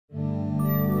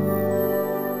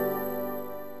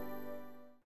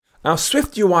Our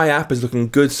SwiftUI app is looking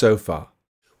good so far.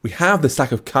 We have the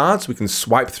stack of cards we can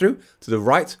swipe through to the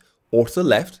right or to the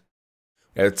left.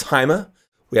 We have a timer,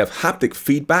 we have haptic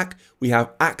feedback, we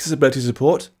have accessibility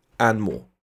support, and more.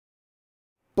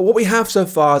 But what we have so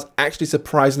far is actually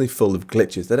surprisingly full of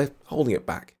glitches that are holding it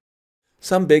back.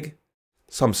 Some big,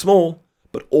 some small,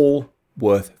 but all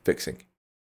worth fixing.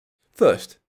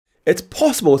 First, it's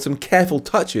possible with some careful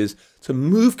touches to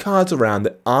move cards around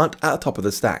that aren't at the top of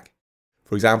the stack.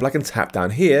 For example, I can tap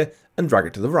down here and drag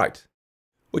it to the right,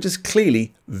 which is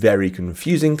clearly very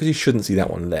confusing because you shouldn't see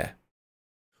that one there.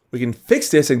 We can fix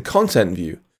this in Content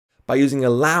View by using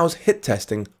allows hit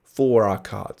testing for our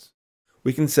cards.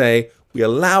 We can say we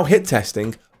allow hit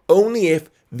testing only if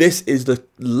this is the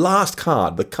last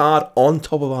card, the card on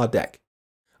top of our deck.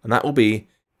 And that will be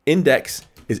index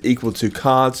is equal to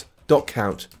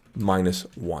cards.count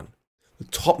 -1, the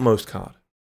topmost card.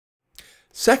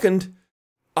 Second,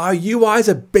 our UI is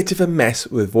a bit of a mess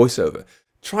with VoiceOver.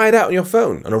 Try it out on your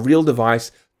phone, on a real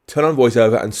device, turn on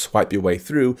VoiceOver and swipe your way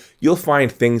through. You'll find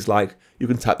things like you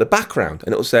can tap the background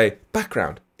and it will say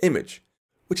background, image,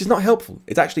 which is not helpful.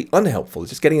 It's actually unhelpful.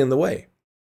 It's just getting in the way.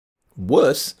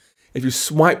 Worse, if you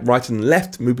swipe right and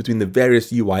left to move between the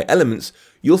various UI elements,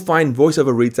 you'll find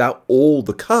VoiceOver reads out all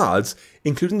the cards,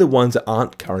 including the ones that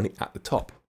aren't currently at the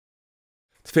top.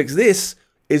 To fix this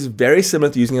is very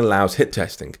similar to using allows hit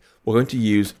testing. We're going to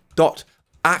use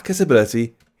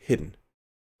 .accessibility hidden.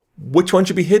 Which one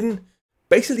should be hidden?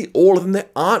 Basically all of them that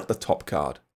aren't the top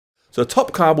card. So the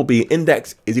top card will be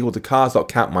index is equal to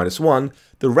cards.count -1.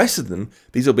 The rest of them,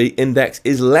 these will be index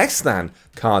is less than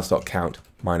cards.count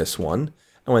 -1.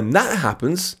 And when that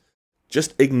happens,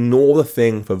 just ignore the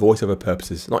thing for VoiceOver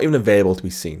purposes, not even available to be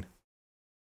seen.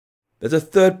 There's a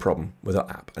third problem with our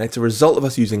app, and it's a result of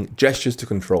us using gestures to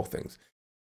control things.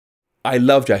 I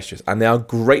love gestures, and they are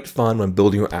great fun when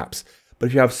building your apps, but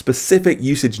if you have specific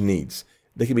usage needs,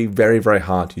 they can be very, very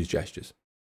hard to use gestures.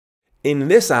 In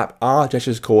this app, our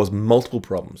gestures cause multiple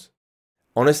problems.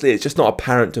 Honestly, it's just not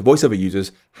apparent to VoiceOver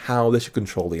users how they should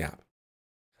control the app.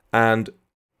 And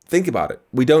think about it.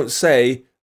 We don't say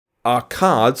our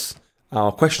cards,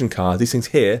 our question cards, these things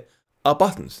here, are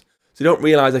buttons. So you don't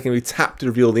realize they can be tapped to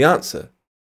reveal the answer.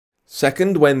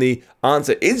 Second, when the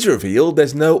answer is revealed,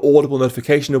 there's no audible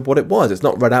notification of what it was. It's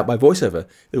not read out by VoiceOver.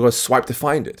 They've got to swipe to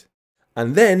find it.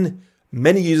 And then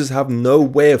many users have no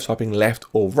way of swiping left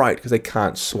or right because they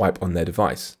can't swipe on their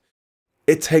device.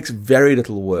 It takes very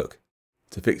little work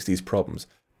to fix these problems,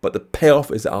 but the payoff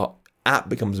is that our app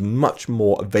becomes much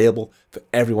more available for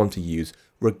everyone to use,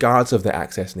 regardless of their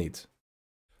access needs.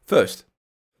 First,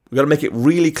 we've got to make it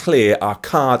really clear our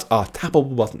cards are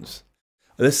tappable buttons.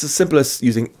 And this is as simple as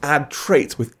using add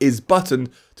traits with is button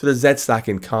to the Z stack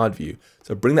in card view.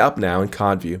 So bring that up now in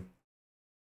card view.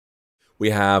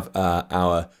 We have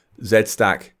our Z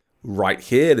stack right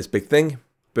here, this big thing,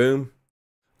 boom.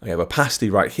 I have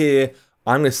opacity right here.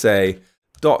 I'm going to say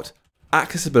dot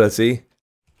accessibility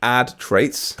add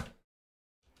traits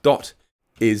dot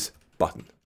is button.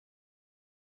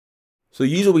 So the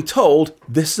user will be told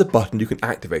this is a button, you can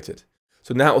activate it.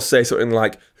 So now it will say something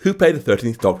like, who played the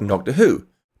 13th Doctor in Doctor Who?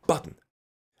 Button.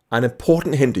 An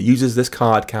important hint to users, this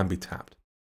card can be tapped.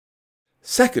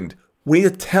 Second, we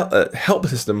need to help the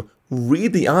system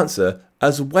read the answer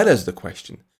as well as the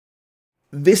question.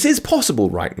 This is possible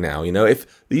right now, if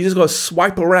the user's got to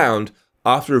swipe around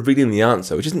after revealing the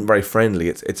answer, which isn't very friendly,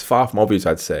 it's far from obvious,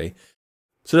 I'd say.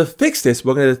 So to fix this,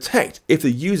 we're going to detect if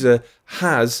the user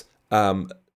has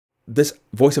this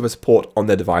VoiceOver support on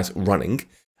their device running,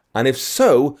 and if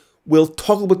so, we'll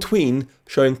toggle between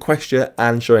showing question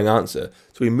and showing answer.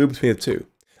 So we move between the two.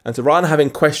 And so rather than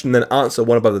having question and answer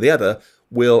one above the other,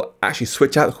 we'll actually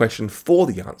switch out the question for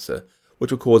the answer,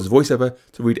 which will cause VoiceOver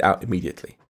to read it out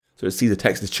immediately. So to see the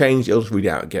text has changed, it'll just read it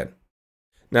out again.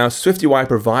 Now, SwiftUI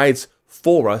provides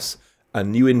for us a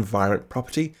new environment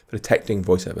property for detecting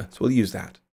VoiceOver. So we'll use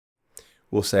that.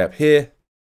 We'll say up here,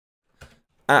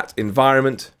 at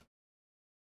environment,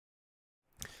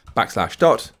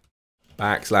 /dot,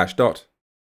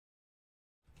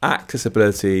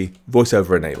 accessibility,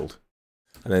 VoiceOver enabled.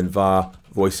 And then var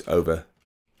VoiceOver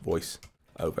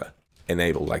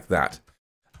enabled like that.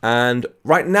 And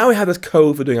right now we have this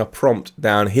code for doing a prompt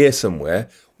down here somewhere.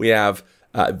 We have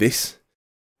this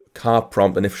card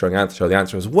prompt and if showing answer, show the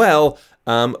answer as well.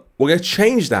 We're going to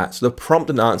change that so the prompt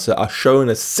and answer are shown in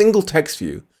a single text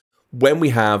view when we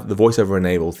have the VoiceOver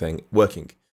enabled thing working.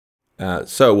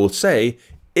 So we'll say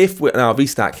if we're in our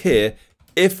VStack here,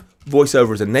 if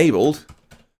VoiceOver is enabled,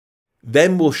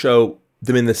 then we'll show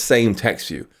them in the same text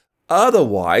view.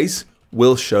 Otherwise,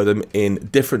 we'll show them in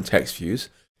different text views,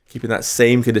 keeping that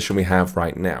same condition we have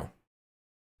right now.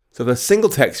 So for a single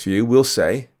text view, we'll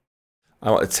say,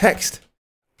 I want a text.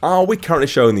 Are we currently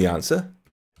showing the answer?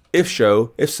 If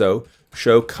so,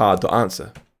 show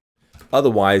card.answer.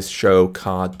 Otherwise, show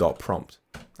card.prompt,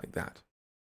 like that.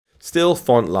 Still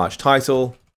font large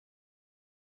title,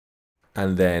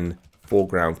 and then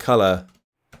foreground color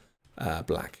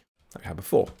black, like we had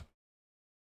before.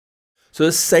 So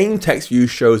the same text view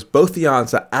shows both the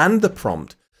answer and the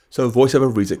prompt, so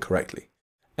VoiceOver reads it correctly.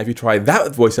 And if you try that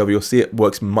with VoiceOver, you'll see it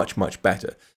works much, much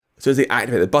better. As soon as they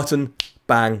activate the button,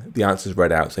 bang, the answer is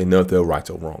read out, so they know if they're right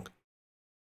or wrong.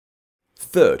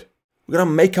 Third, we're going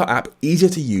to make our app easier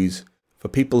to use for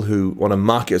people who want to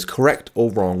mark it as correct or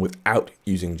wrong without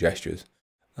using gestures.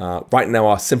 Right now,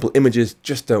 our simple images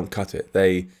just don't cut it.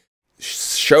 They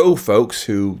show folks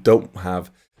who don't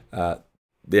have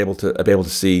be able to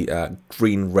see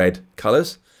green, red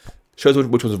colors. Shows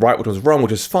which one's right, which one's wrong,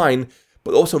 which is fine,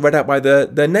 but also read out by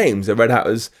their names. They're read out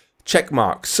as check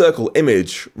mark, circle,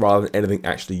 image, rather than anything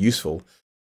actually useful.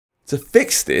 To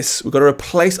fix this, we've got to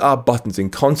replace our buttons in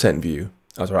content view,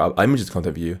 our images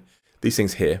content view, these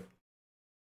things here,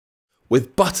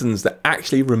 with buttons that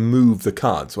actually remove the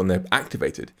cards when they're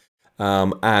activated.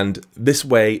 And this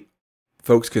way,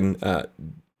 folks can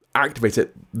activate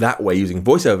it that way using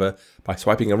VoiceOver by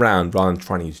swiping around rather than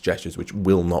trying to use gestures, which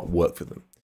will not work for them.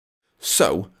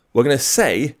 So we're going to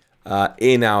say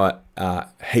in our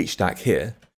H stack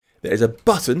here, there is a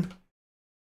button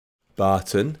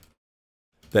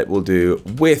that will do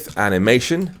with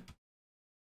animation,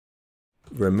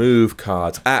 remove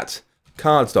cards at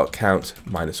cards.count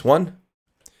 -1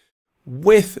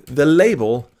 with the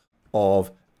label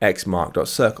of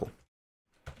xmark.circle,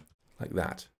 like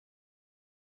that.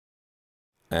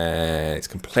 And it's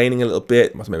complaining a little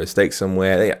bit, must have made a mistake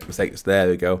somewhere. Yeah, mistakes there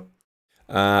we go.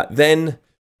 Then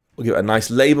we'll give it a nice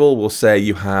label. We'll say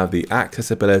you have the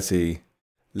accessibility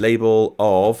label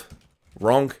of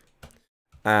wrong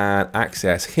and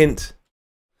access hint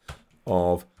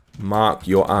of mark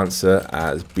your answer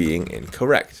as being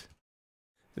incorrect.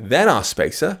 Then our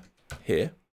spacer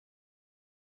here.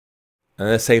 And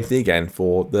the same thing again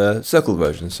for the circle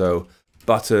version. So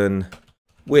button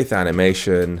with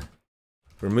animation,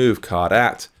 remove card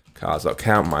at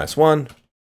cards.count -1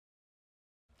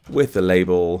 with the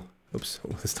label, oops,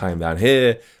 this time down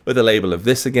here, with the label of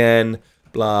this again,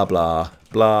 blah, blah,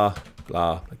 blah,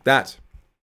 blah, like that.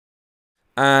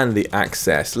 And the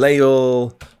access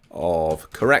label of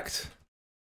correct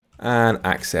and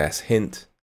access hint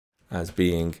as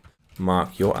being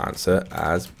mark your answer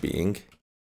as being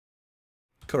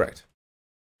correct,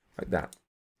 like that.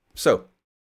 So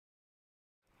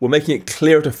we're making it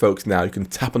clearer to folks now. You can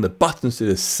tap on the buttons to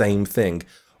do the same thing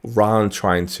rather than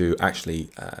trying to actually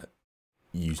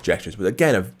use gestures. But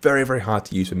again, are very, very hard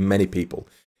to use for many people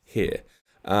here.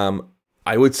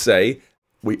 I would say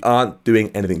we aren't doing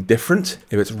anything different.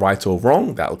 If it's right or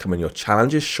wrong, that'll come in your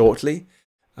challenges shortly.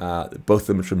 Both of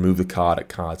them should remove the card at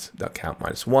cards.count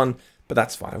 -1, but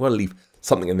that's fine. I want to leave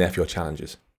something in there for your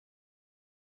challenges.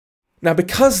 Now,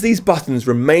 because these buttons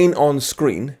remain on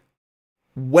screen,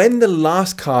 when the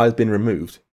last card has been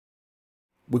removed,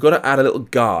 we've got to add a little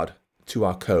guard to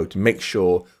our code to make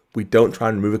sure we don't try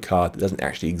and remove a card that doesn't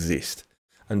actually exist.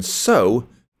 And so,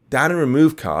 down in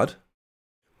remove card,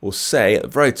 we'll say at the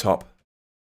very top,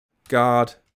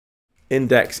 guard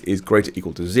index is greater or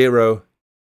equal to 0,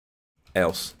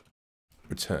 else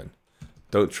return.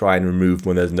 Don't try and remove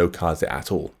when there's no cards there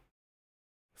at all.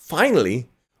 Finally,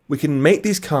 we can make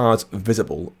these cards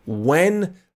visible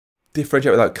when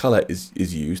differentiate without color is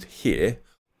used here,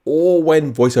 or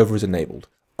when VoiceOver is enabled.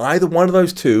 Either one of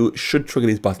those two should trigger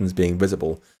these buttons being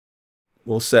visible.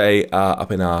 We'll say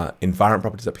up in our environment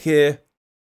properties up here,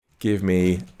 give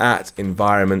me at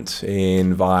environment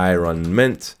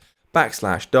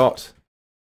 /dot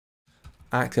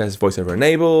access VoiceOver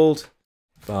enabled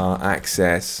bar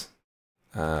access.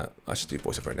 I should do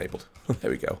VoiceOver enabled.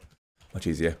 There we go. Much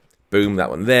easier. Boom, that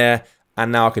one there.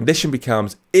 And now our condition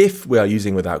becomes if we are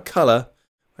using without color.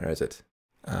 Where is it?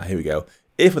 Here we go.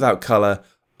 If without color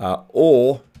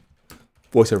or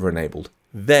VoiceOver enabled,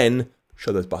 then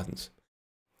show those buttons.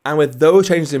 And with those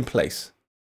changes in place,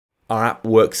 our app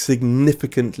works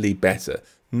significantly better.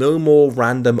 No more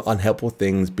random unhelpful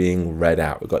things being read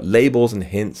out. We've got labels and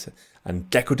hints and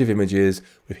decorative images.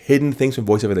 We've hidden things from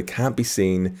VoiceOver that can't be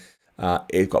seen.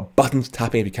 It's got buttons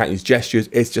tapping if you can't use gestures.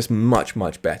 It's just much,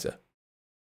 much better.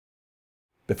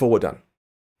 Before we're done,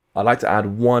 I'd like to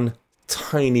add one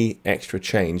tiny extra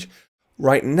change.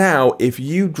 Right now, if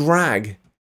you drag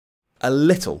a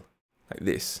little like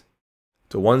this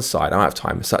to one side, I don't have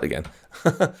time, let's start again.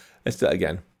 Let's do it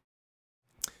again.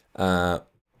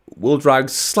 We'll drag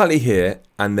slightly here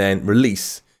and then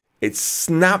release it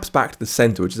snaps back to the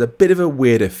center, which is a bit of a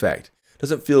weird effect.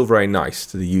 Doesn't feel very nice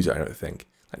to the user, I don't think,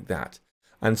 like that.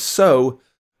 And so,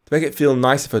 to make it feel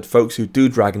nicer for folks who do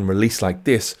drag and release like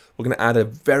this, we're going to add a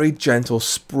very gentle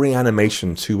spring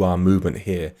animation to our movement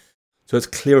here. So it's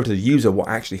clearer to the user what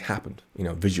actually happened,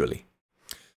 visually.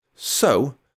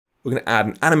 So, we're going to add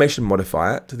an animation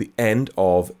modifier to the end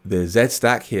of the Z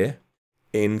stack here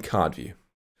in card view.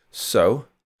 So,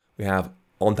 we have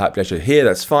on-type gesture here,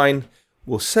 that's fine.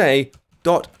 We'll say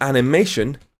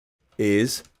 .animation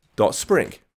is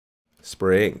 .spring.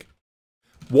 Spring.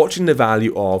 Watching the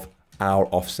value of our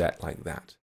offset like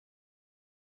that.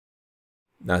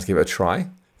 Now let's give it a try.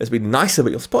 Let's be nicer,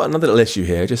 but you'll spot another little issue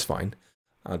here, just fine.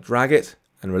 I'll drag it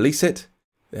and release it.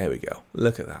 There we go.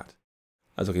 Look at that.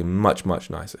 That's looking much, much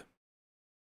nicer.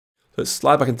 So let's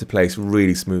slide back into place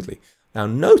really smoothly. Now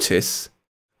notice,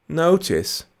 when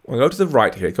I go to the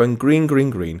right here, it's going green, green,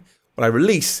 green. When I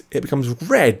release, it becomes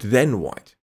red, then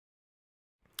white.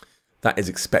 That is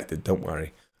expected, don't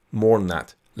worry. More on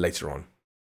that later on.